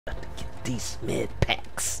these mid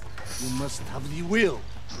packs. You must have the will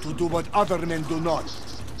to do what other men do not.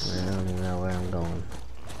 I don't even know where I'm going.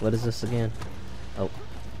 What is this again? Oh.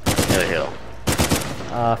 The hill.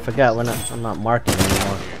 I forgot I'm not marking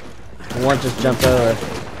anymore. One just jumped over.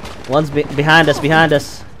 One's behind us, behind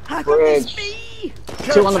us. Bridge.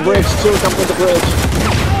 Two on the bridge, two come with the bridge.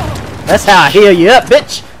 That's how I heal you up,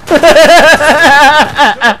 bitch!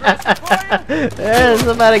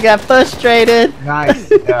 Somebody got frustrated.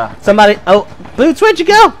 Nice, yeah. Somebody, oh, Boots, where'd you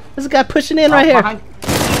go? There's a guy pushing in right here. Yeah,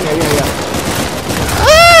 yeah, yeah.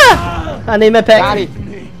 Ah! I need my pack. Got it.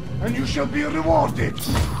 And you shall be rewarded.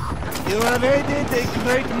 You have aided a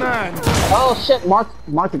great man. Oh shit, mark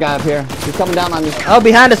the guy up here. He's coming down on you. Oh,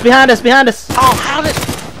 behind us, behind us, behind us. Oh, how did...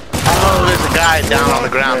 Oh, there's a guy down on the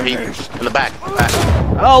ground, Pete. In the back.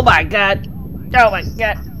 Oh my god. Oh my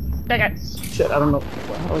god. Okay. Shit, I don't know.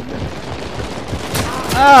 What is that?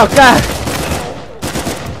 Oh god.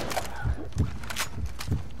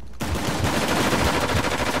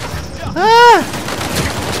 Ah.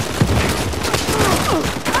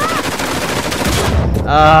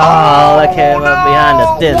 Oh, they came up behind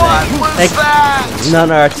us, didn't they? None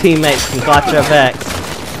of our teammates can watch our backs.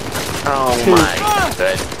 Oh my god.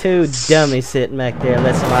 Two dummies sitting back there.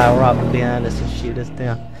 Let somebody rob them behind us and shoot us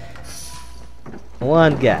down.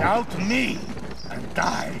 One guy. Out me and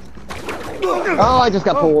die. Oh, I just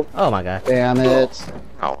got pulled. Oh my god. Damn it.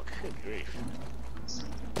 Oh, good grief.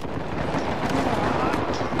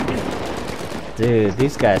 Dude,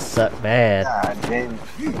 these guys suck bad. God damn.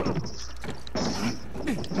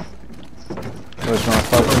 Where's my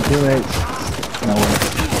fucking teammates? No way.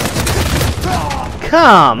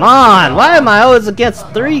 Come on! Why am I always against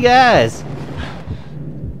three guys?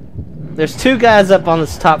 There's two guys up on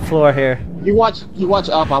this top floor here. You watch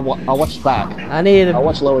up, I'll watch back. I need I'll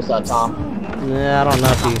watch lower side, Tom. Nah, I don't know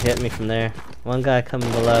if you hit me from there. One guy coming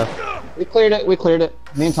below. We cleared it,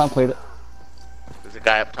 Me and Tom cleared it. There's a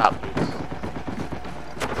guy up top.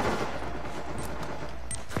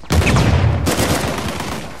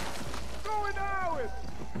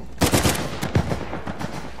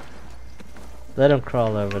 Let him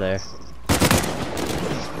crawl over there.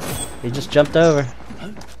 He just jumped over.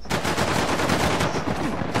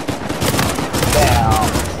 Down.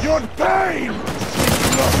 Your pain!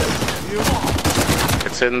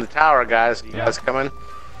 It's in the tower, guys. You guys coming?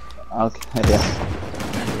 Okay, yeah.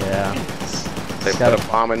 Yeah. They put a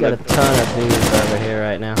bomb in Got a the... ton of dudes over here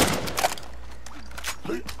right now.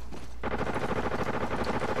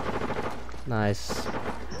 Nice.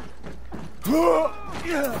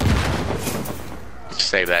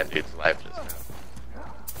 Save that dude's life just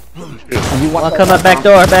I'll come up back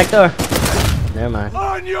door, back door. Never mind.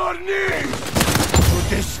 On your knees! You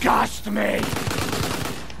disgust me!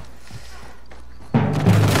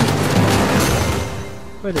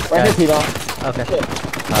 Where'd this Right guy? here, Peter. Okay.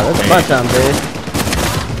 Oh, there's a bunch of them,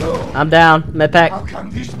 dude. I'm down. Med pack. How can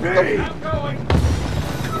this be?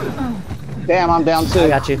 Damn, I'm down too. I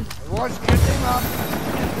got you. Was getting up.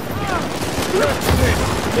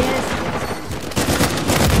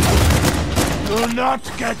 Do not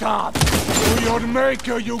get up. To your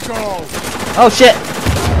maker you go. Oh shit!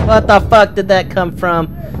 What the fuck did that come from?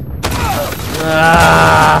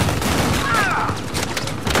 Ah.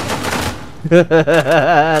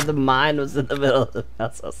 The mine was in the middle of the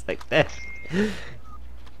house. I was like, that.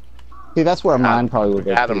 See, that's where mine probably would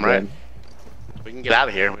go. Got him, right? We can get out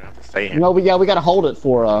of here. We don't have to stay here. No, we gotta hold it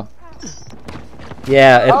for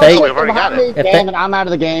Yeah, if oh, they shit, we've already got it. me. Damn it, I'm out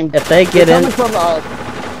of the game. if they get They're in, coming from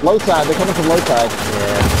low side. They're coming from low side.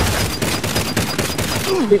 yeah.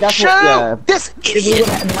 See, that's what, yeah. This idiot!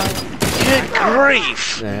 Good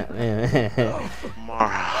grief!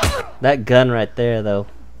 That gun right there, though.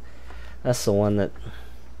 That's the one that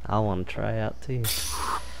I want to try out too.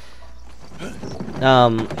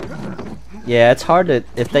 Yeah, it's hard to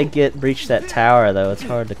if they breach that tower though. It's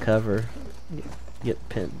hard to cover. Get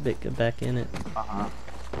back in it.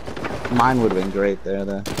 Mine would have been great there,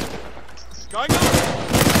 though.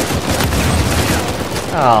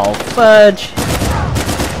 Oh fudge!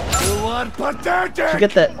 You are pathetic. Did you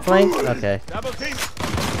get that flank? Okay.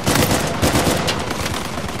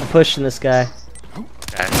 I'm pushing this guy.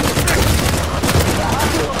 Okay.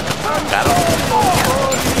 Got him.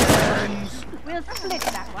 We'll split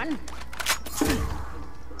that one.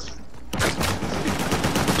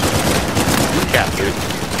 Yeah, dude.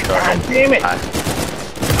 Go ahead. Damn it!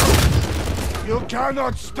 You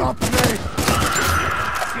cannot stop me.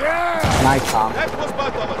 Yeah. Nice, Tom.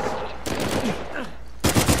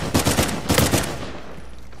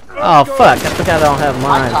 Oh fuck! I think I don't have Nice,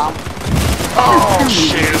 mine. Tom. Oh,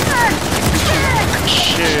 shoot.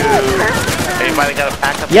 Shoot. Anybody got a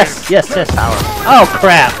pack up Yes, here? yes, yes. Tower. Oh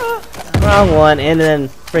crap! Wrong one, and then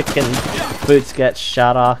freaking Boots got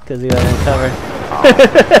shot off because he wasn't covered.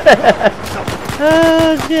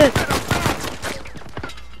 Oh shit!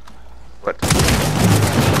 What?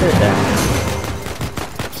 Put it down.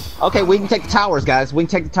 Okay, we can take the towers, guys. We can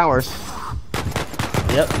take the towers.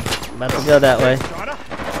 Yep, about to go that way.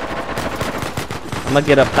 I'm gonna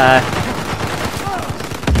get up high.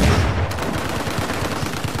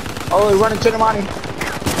 Oh, we're running Chinamani.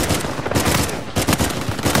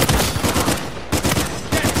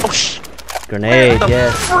 Oh shit! Grenade, Where the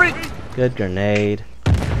yes. freak? Good grenade.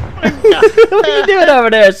 What are you doing over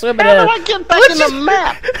there, swimming How in? do I get back in the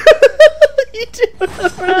map? You doing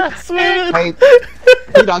over there, swimming? Hey,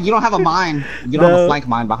 hey, dog, you don't have a mine. You don't have No. a flank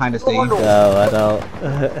mine behind us, do you? No, I don't.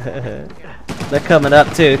 They're coming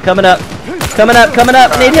up too. Coming up. Coming up. Coming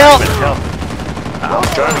up. Need help. I'm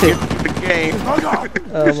trying to get to the game.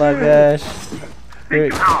 Oh my gosh. Here-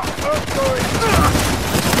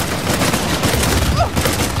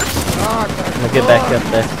 I'm gonna get back up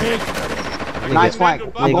there. Nice flank.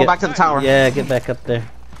 I'm going back to the tower. Yeah, get back up there.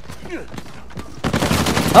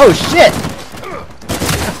 Oh shit!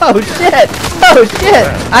 Oh shit! Oh shit!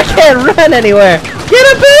 I can't run anywhere! Get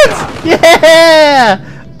him, Boots! Yeah!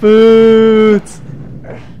 Boots!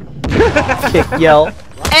 Kick yo.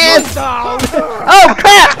 Ass! Oh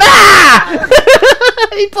crap! Ah!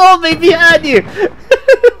 He pulled me behind you!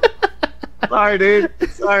 Sorry, dude.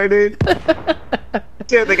 Sorry, dude.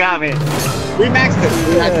 Dude, they got me. We maxed it.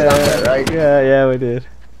 We maxed it out there, right? Yeah, yeah, we did.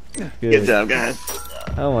 Good job, guys.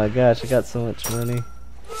 Oh my gosh, I got so much money.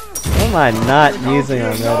 What am I not using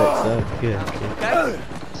on Reddit? So good.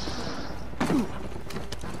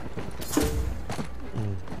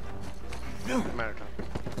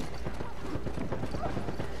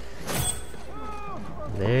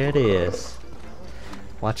 There it is.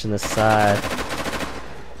 Watching the side.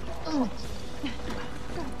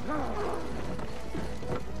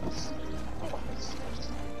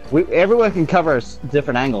 Everyone can cover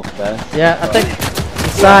different angles, guys. Yeah, I think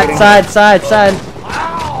side.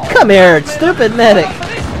 Come here, stupid medic.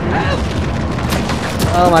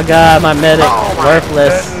 Oh my god, my medic,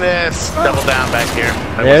 worthless. Goodness. Double down back here.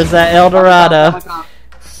 There's that El Dorado.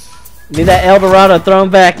 Need that El Dorado thrown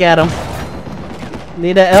back at him.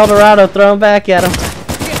 Need that El Dorado thrown back at him.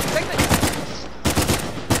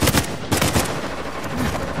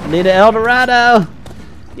 Need an El Dorado.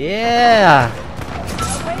 Yeah.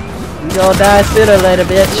 You gonna die sooner or later,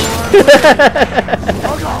 bitch.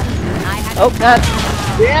 Oh god.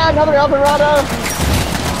 Yeah, another El Dorado.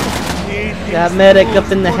 Got medic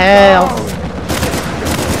up in the house.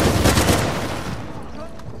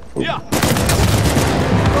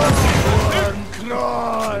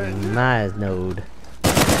 My node.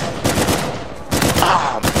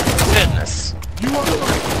 Oh my goodness.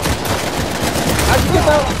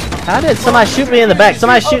 How did somebody shoot me in the back?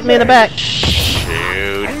 Somebody shoot me in the back.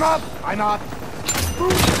 Shoot. I'm up.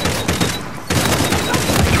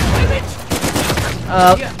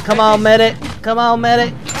 Come on, medic. Come on,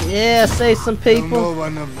 medic. Yeah, save some people.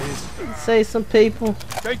 one of these. Save some people.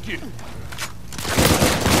 Thank you.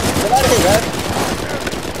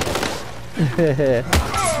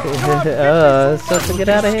 Oh, supposed to get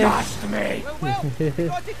out of here. Trust me.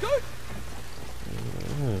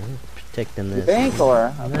 Protecting this. Bank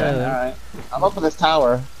or? Okay, No. alright. I'm up in this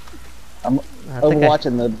tower. I'm I think I-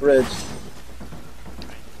 overwatching the bridge.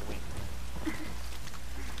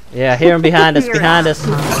 Yeah, I hear him behind us. Behind us.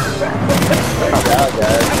 Oh, God,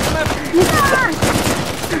 guys.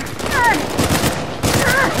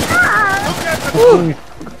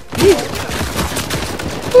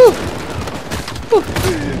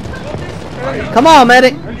 Come on,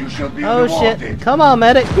 medic. You should be Oh rewarded. shit. Come on,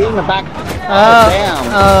 medic. Be in the back. Oh, Damn.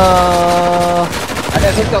 oh. I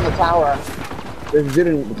got hit on the tower. There's a dude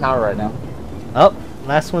in the tower right now. Oh,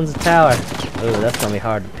 last one's a tower. Ooh, that's gonna be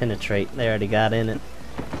hard to penetrate. They already got in it.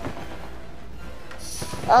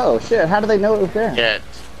 Oh, shit. How do they know it was there? Get.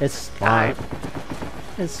 It's spawned.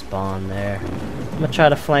 It's spawned there. I'm gonna try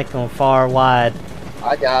to flank on far wide.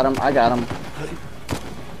 I got him. I got him.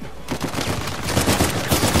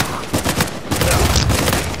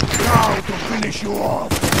 Now to finish you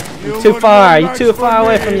off. You Too were far. no You're match too for far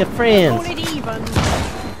away me. from your friends.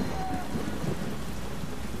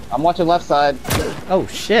 I'm watching left side. Oh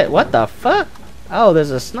shit! What the fuck? Oh,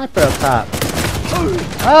 there's a sniper up top.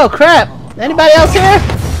 Oh crap! Anybody else here?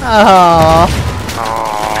 Oh,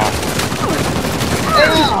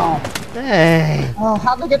 dang! Oh,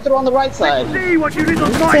 how'd they get through on the right side? See what you little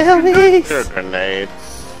boy. Tell me. Good grenade.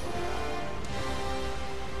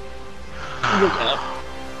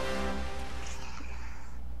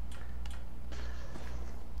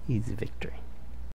 Easy victory.